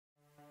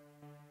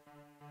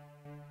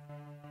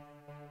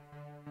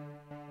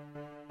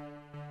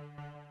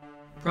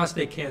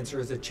Prostate cancer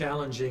is a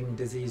challenging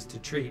disease to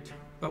treat,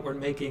 but we're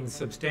making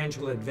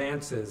substantial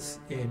advances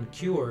in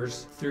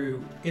cures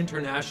through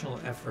international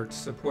efforts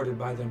supported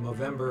by the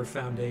Movember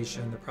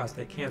Foundation, the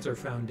Prostate Cancer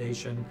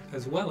Foundation,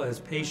 as well as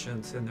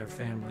patients and their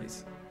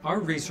families. Our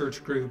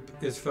research group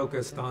is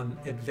focused on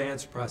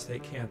advanced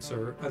prostate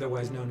cancer,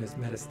 otherwise known as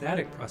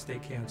metastatic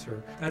prostate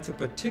cancer. That's a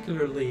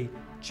particularly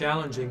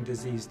challenging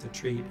disease to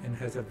treat and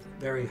has a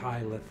very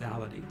high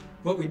lethality.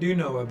 What we do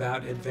know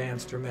about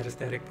advanced or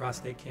metastatic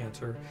prostate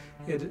cancer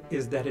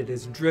is that it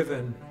is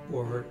driven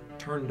or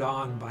turned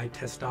on by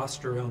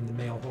testosterone, the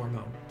male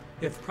hormone.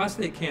 If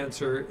prostate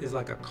cancer is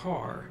like a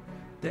car,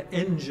 the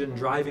engine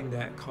driving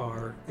that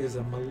car is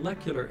a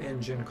molecular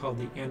engine called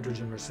the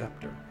androgen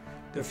receptor.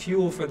 The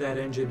fuel for that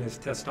engine is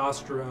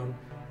testosterone.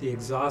 The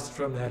exhaust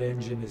from that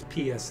engine is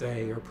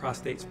PSA, or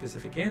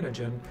prostate-specific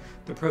antigen,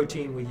 the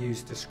protein we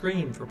use to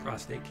screen for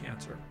prostate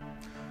cancer.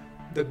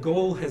 The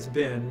goal has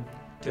been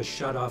to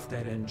shut off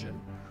that engine.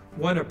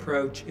 One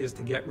approach is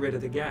to get rid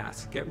of the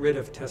gas, get rid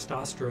of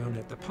testosterone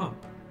at the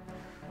pump.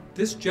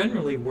 This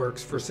generally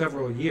works for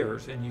several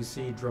years, and you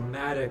see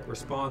dramatic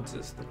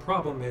responses. The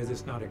problem is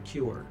it's not a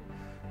cure,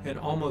 and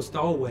almost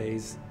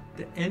always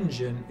the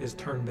engine is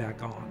turned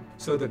back on.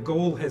 So the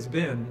goal has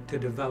been to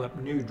develop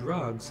new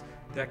drugs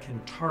that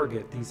can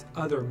target these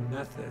other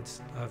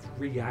methods of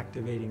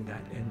reactivating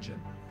that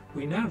engine.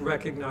 We now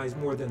recognize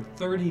more than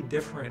 30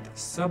 different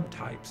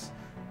subtypes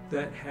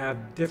that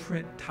have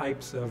different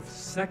types of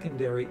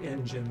secondary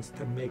engines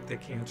to make the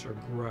cancer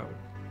grow.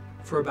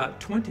 For about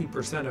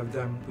 20% of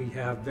them, we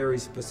have very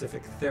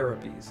specific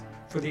therapies.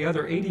 For the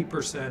other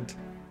 80%,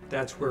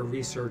 that's where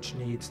research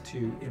needs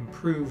to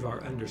improve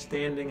our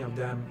understanding of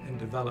them and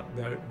develop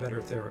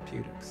better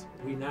therapeutics.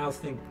 We now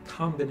think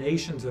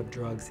combinations of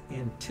drugs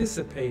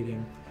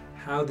anticipating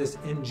how this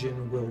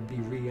engine will be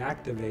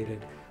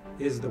reactivated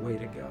is the way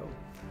to go.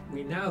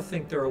 We now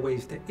think there are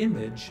ways to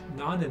image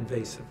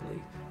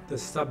non-invasively the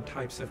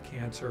subtypes of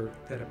cancer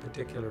that a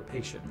particular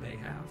patient may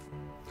have.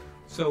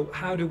 So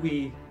how do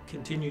we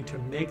continue to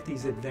make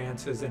these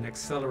advances and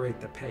accelerate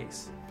the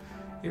pace?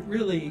 It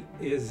really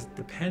is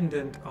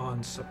dependent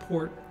on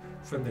support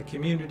from the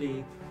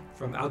community,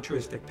 from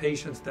altruistic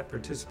patients that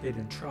participate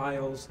in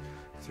trials,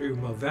 through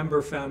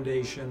Movember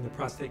Foundation, the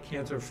Prostate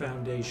Cancer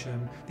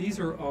Foundation. These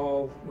are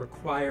all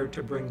required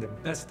to bring the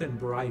best and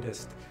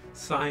brightest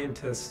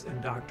scientists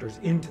and doctors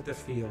into the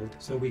field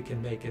so we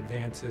can make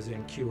advances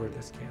and cure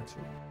this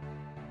cancer.